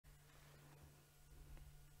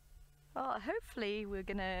Well, hopefully we're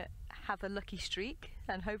gonna have a lucky streak,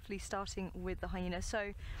 and hopefully starting with the hyena.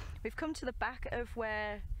 So we've come to the back of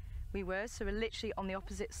where we were, so we're literally on the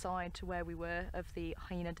opposite side to where we were of the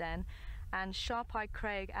hyena den, and Sharp-eyed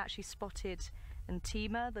Craig actually spotted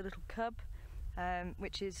Djuma, the little cub,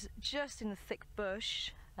 which is just in the thick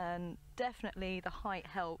bush, and definitely the height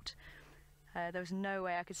helped. There was no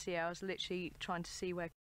way I could see her. I was literally trying to see where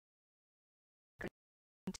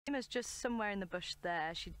Djuma's just somewhere in the bush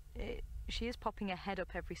there. She is popping her head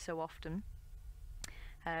up every so often,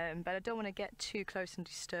 but I don't want to get too close and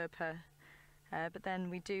disturb her. But then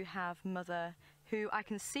we do have Mother, who I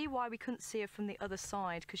can see why we couldn't see her from the other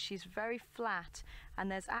side, because she's very flat and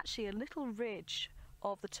there's actually a little ridge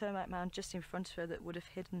of the termite mound just in front of her that would have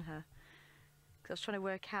hidden her. Because I was trying to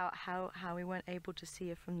work out how we weren't able to see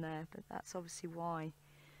her from there, but that's obviously why.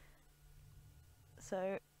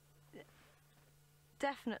 So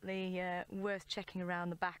definitely worth checking around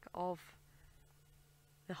the back of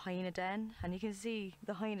the hyena den, and you can see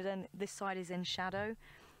the hyena den this side is in shadow,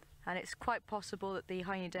 and it's quite possible that the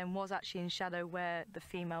hyena den was actually in shadow where the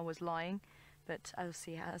female was lying, but as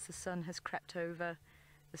see, as the sun has crept over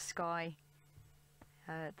the sky,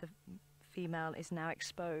 the female is now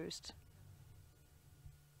exposed.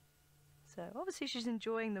 So obviously she's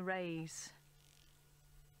enjoying the rays.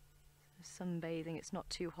 Sunbathing, it's not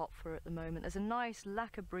too hot for her at the moment. There's a nice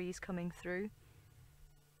lacquer breeze coming through,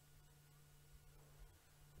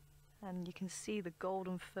 and you can see the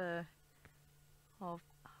golden fur of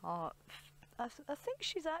her. I think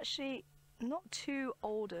she's actually not too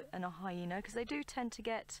old in a hyena, because they do tend to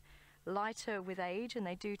get lighter with age, and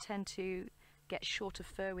they do tend to get shorter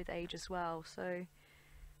fur with age as well. So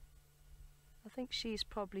I think she's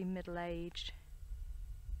probably middle-aged.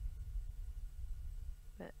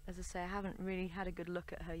 But as I say, I haven't really had a good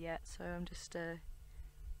look at her yet, so I'm just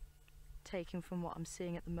taking from what I'm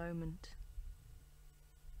seeing at the moment.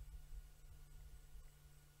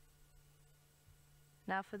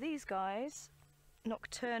 Now for these guys,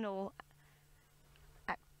 nocturnal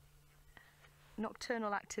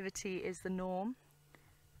activity is the norm,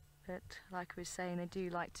 but like I was saying, they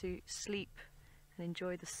do like to sleep and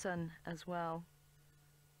enjoy the sun as well.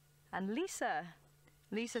 And Lisa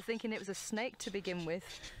thinking it was a snake to begin with.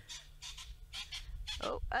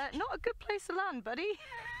 Oh, not a good place to land, buddy.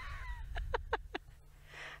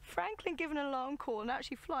 Franklin giving an alarm call and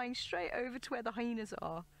actually flying straight over to where the hyenas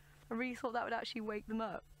are. I really thought that would actually wake them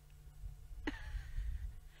up. I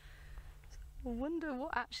wonder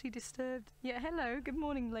what actually disturbed. Yeah, hello, good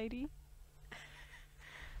morning, lady.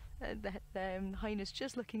 The hyena's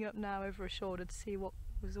just looking up now over her shoulder to see what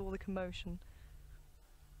was all the commotion.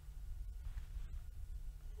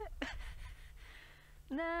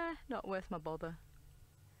 Nah, not worth my bother.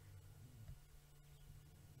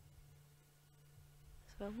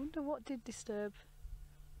 So I wonder what did disturb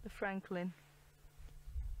the Franklin.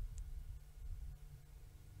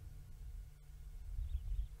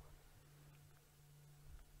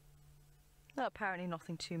 No, apparently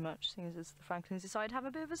nothing too much, seeing as the Franklins decided to have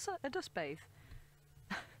a bit of a dust bathe.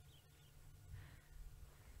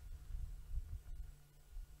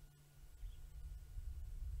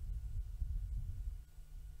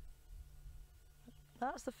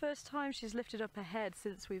 That's the first time she's lifted up her head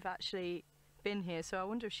since we've actually been here, so I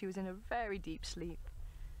wonder if she was in a very deep sleep.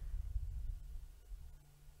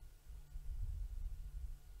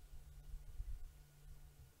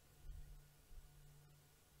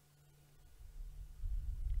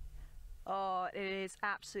 Oh, it is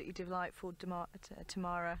absolutely delightful,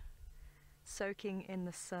 Tamara, soaking in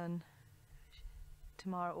the sun.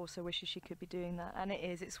 Tamara also wishes she could be doing that, and it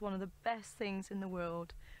is. It's one of the best things in the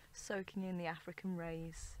world, soaking in the African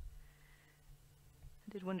rays.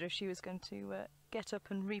 I did wonder if she was going to get up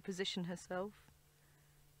and reposition herself.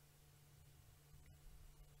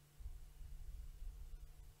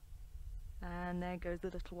 And there goes the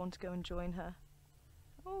little one to go and join her.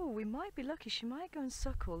 Oh, we might be lucky. She might go and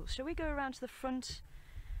suckle. Shall we go around to the front?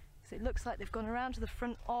 So it looks like they've gone around to the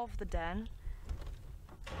front of the den.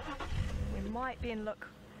 We might be in luck.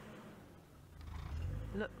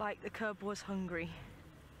 Looked like the cub was hungry.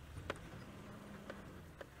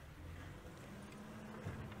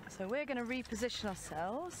 So we're going to reposition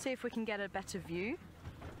ourselves, see if we can get a better view.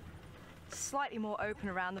 Slightly more open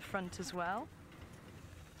around the front as well.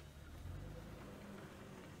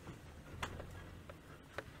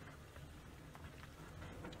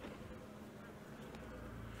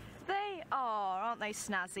 They are, aren't they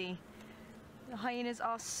snazzy? The hyenas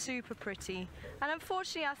are super pretty, and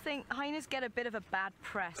unfortunately I think hyenas get a bit of a bad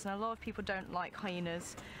press, and a lot of people don't like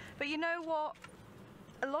hyenas. But you know what?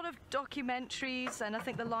 A lot of documentaries, and I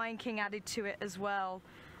think The Lion King added to it as well,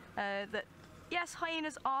 that yes,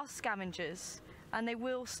 hyenas are scavengers and they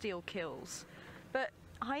will steal kills, but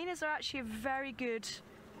hyenas are actually a very good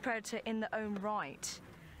predator in their own right,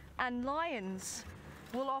 and lions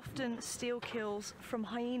will often steal kills from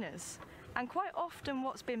hyenas, and quite often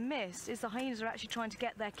what's been missed is the hyenas are actually trying to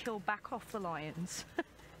get their kill back off the lions.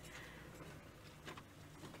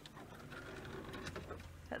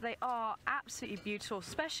 But they are absolutely beautiful,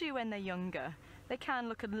 especially when they're younger. They can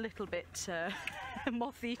look a little bit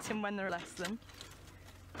moth-eaten when they're less than.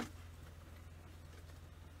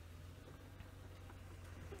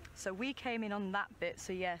 So we came in on that bit,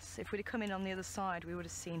 so yes, if we'd have come in on the other side, we would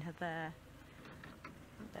have seen her there.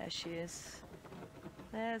 There she is.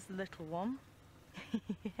 There's the little one.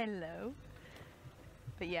 Hello.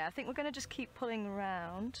 But yeah, I think we're going to just keep pulling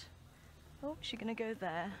around. Oh, she's going to go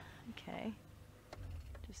there. Okay.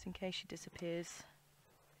 Just in case she disappears.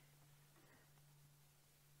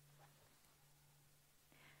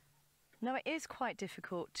 Now it is quite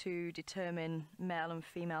difficult to determine male and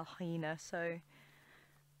female hyena, so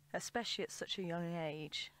especially at such a young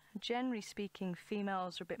age. Generally speaking,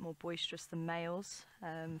 females are a bit more boisterous than males.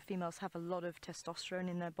 Females have a lot of testosterone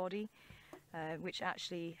in their body, which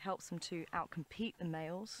actually helps them to outcompete the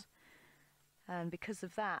males. And because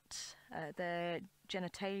of that, their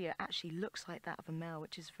genitalia actually looks like that of a male,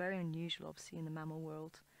 which is very unusual, obviously, in the mammal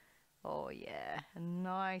world. Oh yeah, a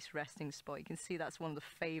nice resting spot. You can see that's one of the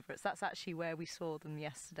favourites. That's actually where we saw them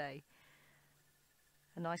yesterday.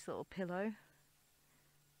 A nice little pillow.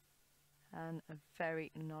 And a very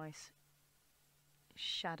nice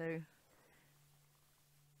shadow.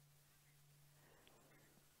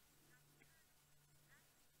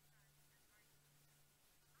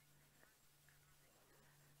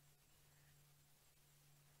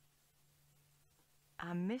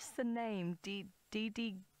 I missed the name.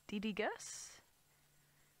 Didi Gus?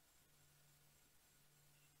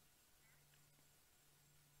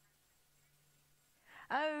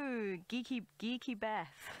 Oh, Geeky Beth.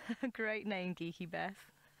 Great name, Geeky Beth.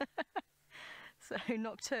 So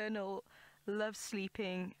nocturnal, loves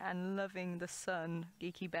sleeping and loving the sun.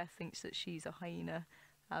 Geeky Beth thinks that she's a hyena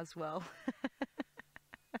as well.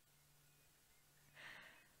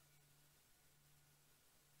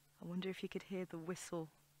 I wonder if you could hear the whistle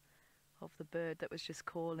of the bird that was just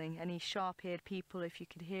calling. Any sharp-eared people, if you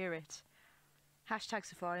could hear it. Hashtag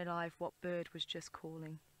Safari Live, what bird was just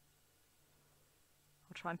calling?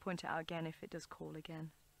 I'll try and point it out again if it does call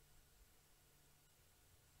again.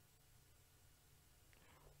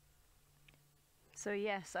 So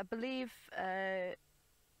yes, I believe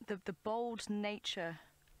the bold nature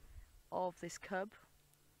of this cub,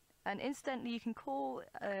 and incidentally you can call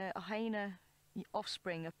a hyena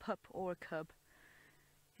offspring a pup or a cub.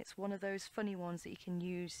 It's one of those funny ones that you can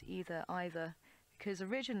use either, because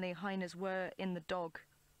originally hyenas were in the dog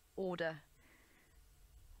order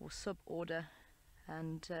or suborder,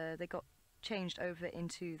 and they got changed over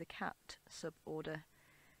into the cat suborder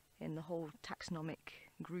in the whole taxonomic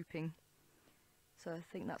grouping. So I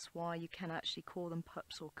think that's why you can actually call them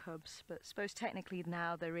pups or cubs, but I suppose technically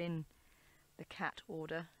now they're in the cat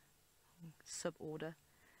order, suborder.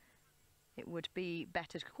 It would be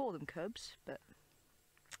better to call them cubs, but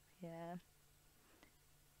yeah.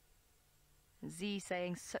 Z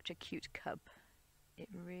saying such a cute cub. It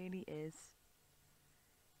really is.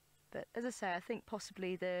 But as I say, I think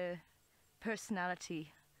possibly the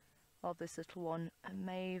personality of this little one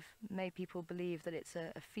may have made people believe that it's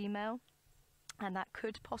a female, and that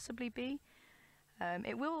could possibly be.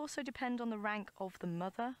 It will also depend on the rank of the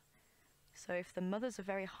mother. So if the mother's a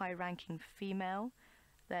very high-ranking female,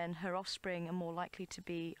 then her offspring are more likely to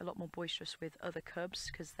be a lot more boisterous with other cubs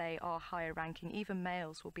because they are higher ranking. Even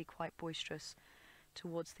males will be quite boisterous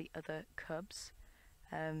towards the other cubs.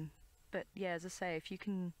 But yeah, as I say, if you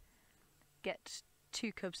can get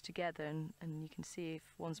two cubs together and you can see if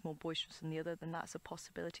one's more boisterous than the other, then that's a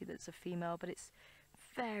possibility that it's a female, but it's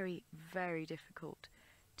very, very difficult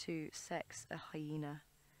to sex a hyena.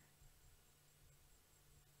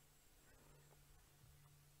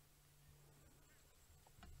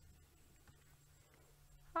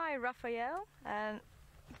 Hi Raphael, and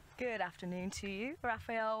good afternoon to you.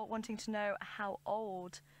 Raphael wanting to know how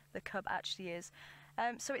old the cub actually is.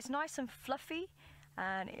 So it's nice and fluffy,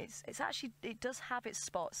 and it does have its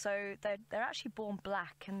spots. So they're actually born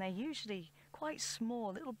black, and they're usually quite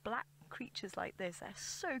small, little black creatures like this. They're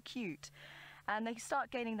so cute, and they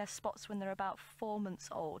start gaining their spots when they're about 4 months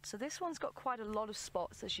old. So this one's got quite a lot of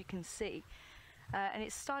spots, as you can see, and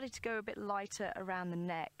it's started to go a bit lighter around the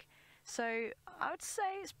neck. So I would say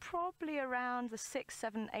it's probably around the 6th,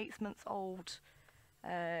 7th, 8th month old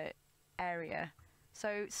area.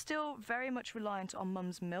 So still very much reliant on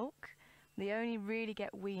mum's milk. They only really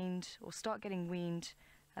get weaned or start getting weaned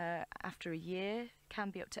after a year, can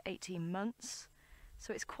be up to 18 months.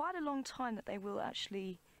 So it's quite a long time that they will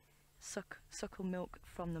actually suckle milk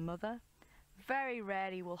from the mother. Very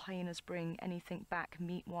rarely will hyenas bring anything back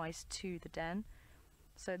meat-wise to the den.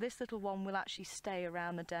 So this little one will actually stay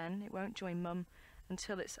around the den. It won't join mum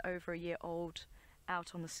until it's over a year old,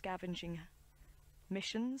 out on the scavenging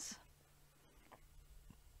missions.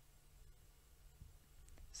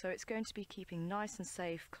 So it's going to be keeping nice and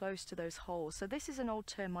safe close to those holes. So this is an old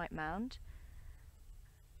termite mound.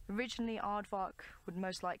 Originally aardvark would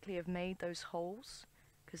most likely have made those holes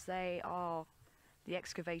because they are the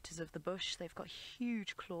excavators of the bush. They've got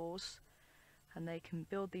huge claws and they can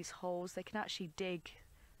build these holes. They can actually dig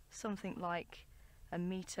something like a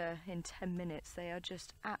meter in 10 minutes. They are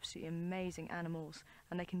just absolutely amazing animals,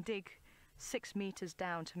 and they can dig 6 meters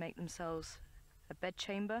down to make themselves a bed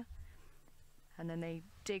chamber, and then they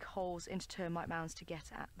dig holes into termite mounds to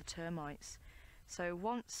get at the termites. So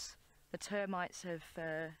once the termites have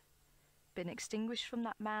been extinguished from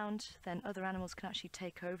that mound, then other animals can actually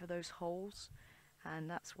take over those holes, and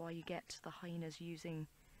that's why you get the hyenas using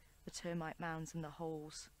the termite mounds and the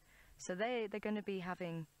holes. So they're going to be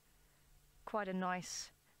having quite a nice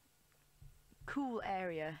cool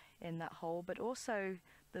area in that hole, but also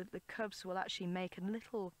the cubs will actually make a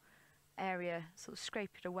little area, sort of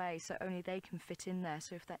scrape it away so only they can fit in there.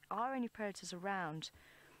 So if there are any predators around,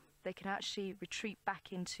 they can actually retreat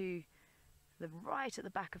back into right at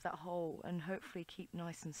the back of that hole and hopefully keep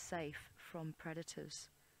nice and safe from predators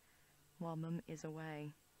while mum is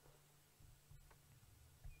away.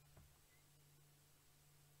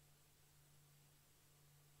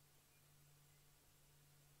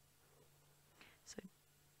 So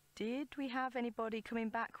did we have anybody coming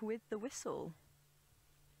back with the whistle?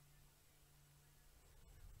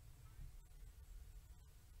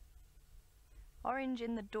 Orange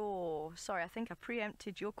in the door. Sorry, I think I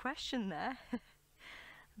preempted your question there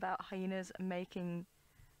about hyenas making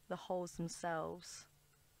the holes themselves.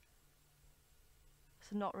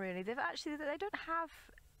 So not really. They don't have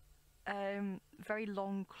very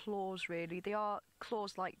long claws really. They are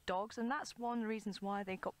claws like dogs, and that's one of the reasons why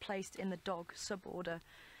they got placed in the dog suborder,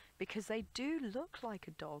 because they do look like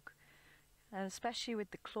a dog, and especially with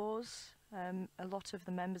the claws. A lot of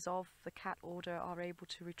the members of the cat order are able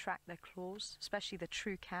to retract their claws, especially the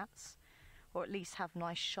true cats, or at least have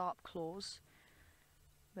nice sharp claws,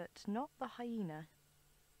 but not the hyena.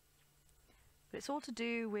 But it's all to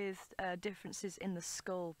do with differences in the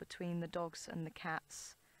skull between the dogs and the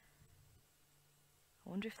cats.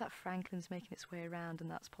 I wonder if that Franklin's making its way around and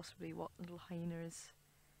that's possibly what little hyena is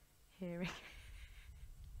hearing.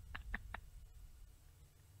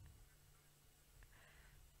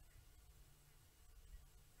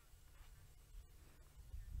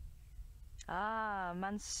 Ah,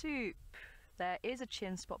 Mansoop. There is a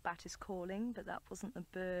chin spot batis calling, but that wasn't the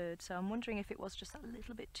bird. So I'm wondering if it was just a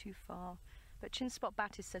little bit too far. But chin spot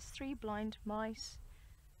batis says 3 blind mice.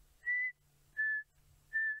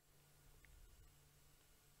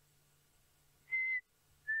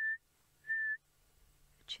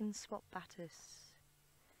 Chin spot batis.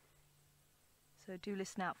 So do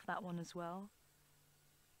listen out for that one as well.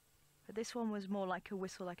 But this one was more like a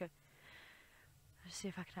whistle, like a... Let's see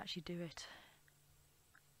if I can actually do it.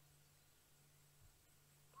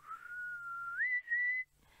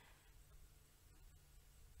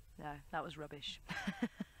 No, that was rubbish.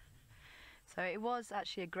 So it was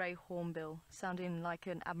actually a grey hornbill, sounding like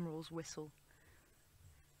an admiral's whistle.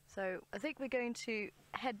 So I think we're going to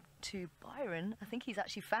head to Byron. I think he's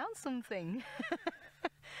actually found something.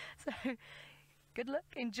 So good luck,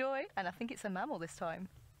 enjoy, and I think it's a mammal this time.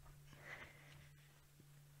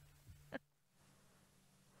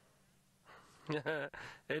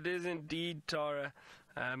 It is indeed, Tara,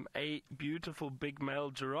 a beautiful big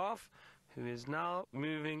male giraffe who is now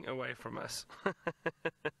moving away from us. We're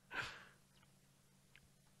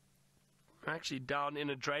actually down in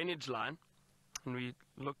a drainage line, and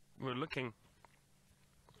we're looking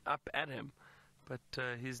up at him, but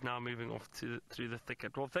he's now moving off through the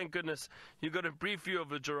thicket. Well, thank goodness you got a brief view of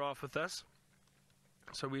the giraffe with us.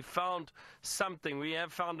 So we found something. We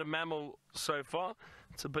have found a mammal so far.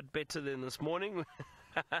 It's a bit better than this morning.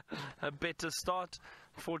 A better start.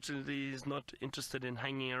 Fortunately, he's not interested in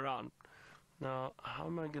hanging around. Now, how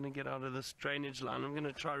am I going to get out of this drainage line? I'm going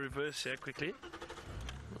to try reverse here quickly.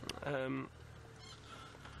 I'll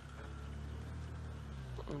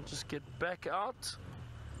just get back out.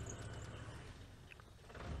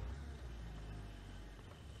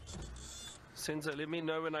 Sensor, let me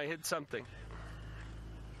know when I hit something.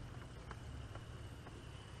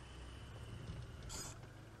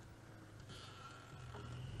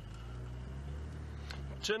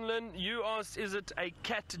 Jinlin, you asked, is it a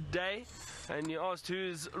cat day? And you asked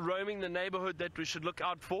who's roaming the neighborhood that we should look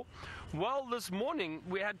out for. Well, this morning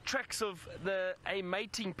we had tracks of a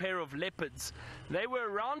mating pair of leopards. They were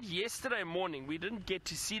around yesterday morning. We didn't get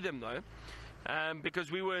to see them though,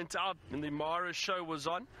 because we weren't out and the Mara show was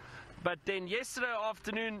on. But then yesterday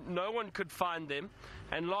afternoon, no one could find them.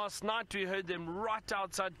 And last night we heard them right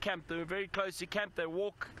outside camp. They were very close to camp. They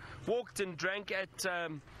walked and drank at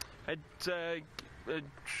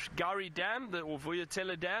Gowrie Dam, or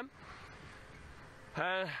Vuyatela Dam.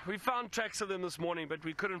 We found tracks of them this morning, but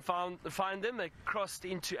we couldn't find them. They crossed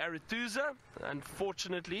into Arathusa,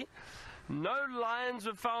 unfortunately. No lions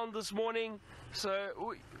were found this morning,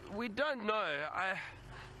 so we don't know.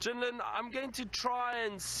 Jinlin, I'm going to try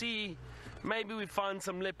and see, maybe we find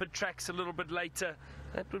some leopard tracks a little bit later.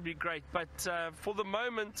 That would be great. But for the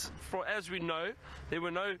moment, as we know, there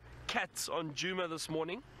were no cats on Djuma this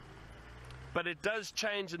morning. But it does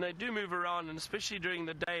change, and they do move around, and especially during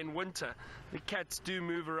the day in winter, the cats do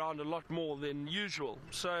move around a lot more than usual.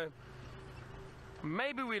 So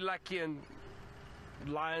maybe we're lucky and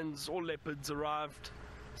lions or leopards arrived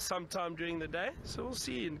sometime during the day. So we'll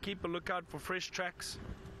see and keep a lookout for fresh tracks.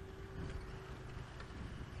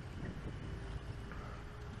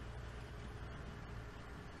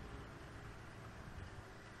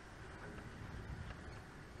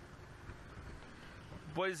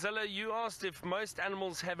 Boyzilla, you asked if most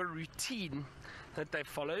animals have a routine that they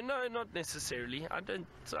follow. No, not necessarily. I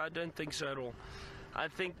don't think so at all. I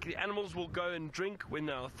think the animals will go and drink when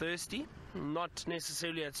they are thirsty, not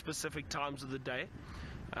necessarily at specific times of the day.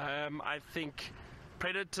 I think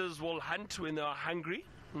predators will hunt when they are hungry,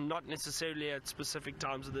 not necessarily at specific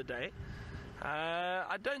times of the day.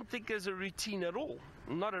 I don't think there's a routine at all.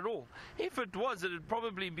 Not at all. If it was, it would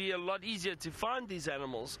probably be a lot easier to find these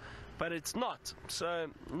animals, but it's not. So,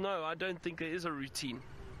 no, I don't think there is a routine.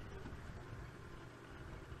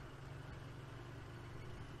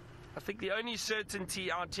 I think the only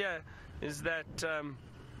certainty out here is that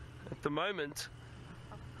at the moment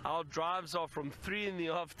our drives are from 3 in the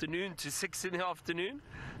afternoon to 6 in the afternoon,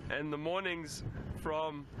 and the mornings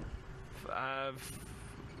from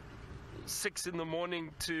 6 in the morning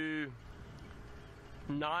to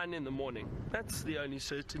 9 in the morning. That's the only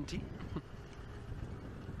certainty.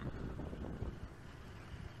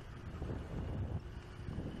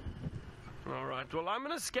 Alright, well, I'm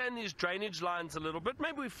going to scan these drainage lines a little bit.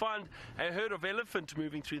 Maybe we find a herd of elephant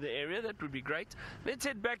moving through the area. That would be great. Let's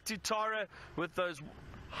head back to Tara with those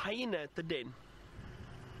hyena at the den.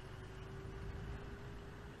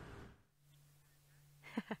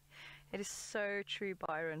 It is so true,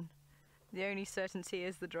 Byron. The only certainty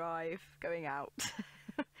is the drive going out.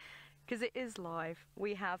 Because it is live.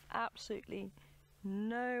 We have absolutely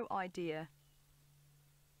no idea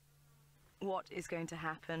what is going to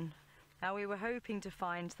happen. Now, we were hoping to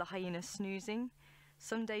find the hyena snoozing.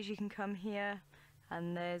 Some days you can come here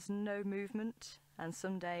and there's no movement, and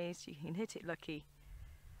some days you can hit it lucky,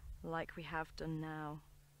 like we have done now.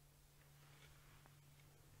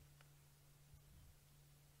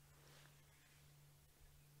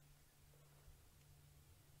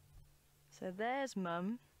 So there's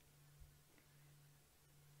Mum.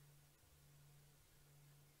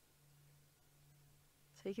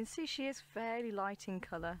 So you can see she is fairly light in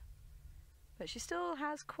colour, but she still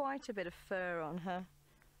has quite a bit of fur on her.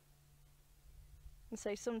 And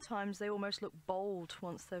so sometimes they almost look bold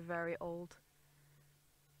once they're very old.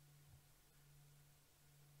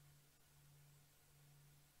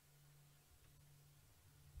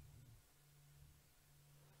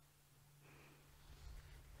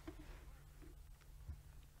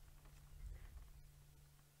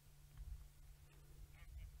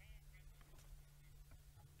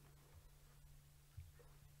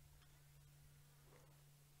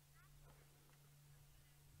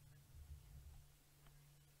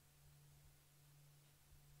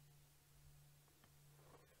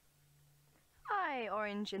 Hi,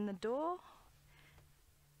 Orange in the door.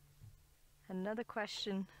 Another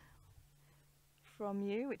question from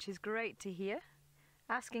you, which is great to hear,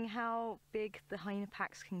 asking how big the hyena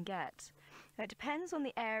packs can get. Now, it depends on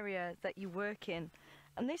the area that you work in,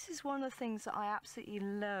 and this is one of the things that I absolutely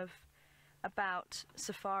love about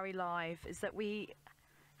Safari Live, is that we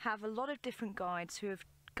have a lot of different guides who have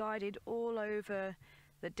guided all over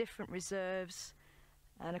the different reserves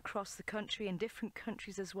and across the country, and different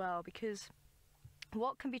countries as well, because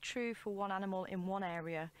what can be true for one animal in one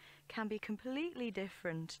area can be completely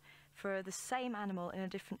different for the same animal in a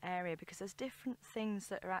different area, because there's different things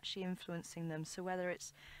that are actually influencing them. So whether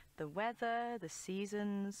it's the weather, the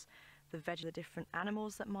seasons, the different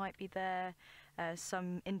animals that might be there.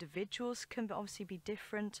 Some individuals can obviously be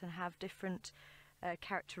different and have different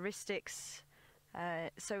characteristics.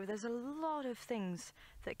 So there's a lot of things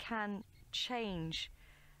that can change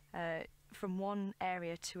from one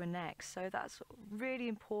area to the next. So that's really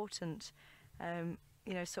important,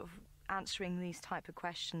 you know, sort of answering these type of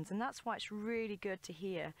questions. And that's why it's really good to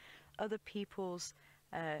hear other people's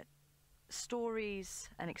stories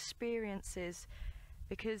and experiences,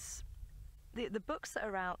 because the books that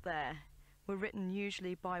are out there were written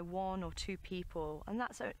usually by one or two people, and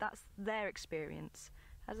that's their experience.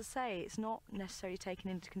 As I say, it's not necessarily taken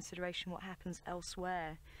into consideration what happens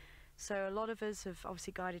elsewhere. So a lot of us have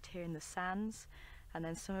obviously guided here in the sands, and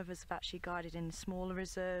then some of us have actually guided in smaller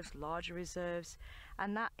reserves, larger reserves,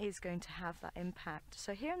 and that is going to have that impact.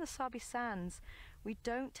 So here in the Sabi Sands, we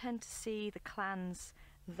don't tend to see the clans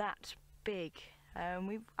that big.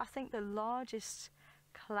 I think the largest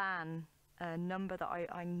clan number that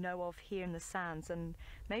I know of here in the sands, and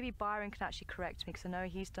maybe Byron can actually correct me because I know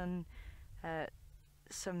he's done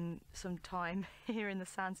some time here in the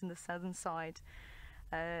sands in the southern side.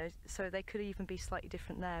 So they could even be slightly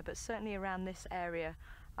different there, but certainly around this area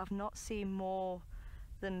I've not seen more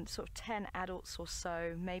than sort of 10 adults or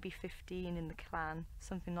so, maybe 15 in the clan,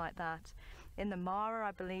 something like that. In the Mara,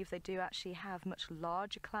 I believe they do actually have much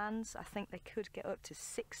larger clans. I think they could get up to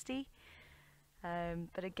 60.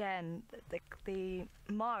 But again, the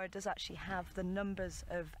Mara does actually have the numbers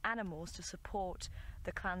of animals to support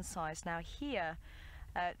the clan size. Now here,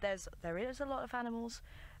 there is a lot of animals,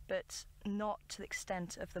 but not to the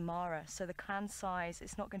extent of the Mara. So the clan size,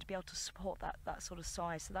 it's not going to be able to support that sort of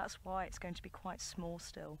size. So that's why it's going to be quite small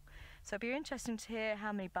still. So it'll be interesting to hear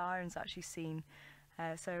how many Byron's actually seen.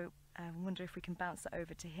 So I wonder if we can bounce that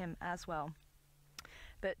over to him as well.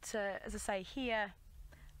 But as I say, here,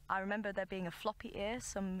 I remember there being a floppy ear.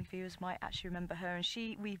 Some viewers might actually remember her, and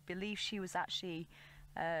we believe she was actually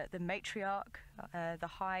the matriarch, the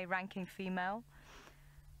high-ranking female.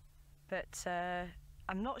 But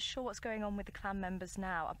I'm not sure what's going on with the clan members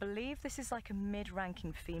now. I believe this is like a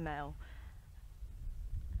mid-ranking female.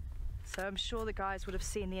 So I'm sure the guys would have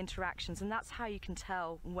seen the interactions, and that's how you can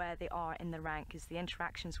tell where they are in the rank, is the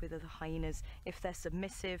interactions with other hyenas, if they're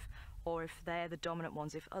submissive or if they're the dominant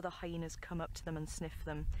ones, if other hyenas come up to them and sniff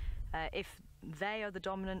them. If they are the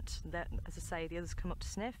dominant, as I say, the others come up to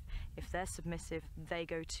sniff. If they're submissive, they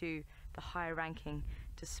go to the higher ranking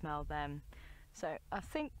to smell them. So I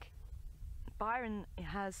think Byron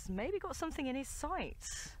has maybe got something in his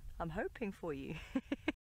sights. I'm hoping for you.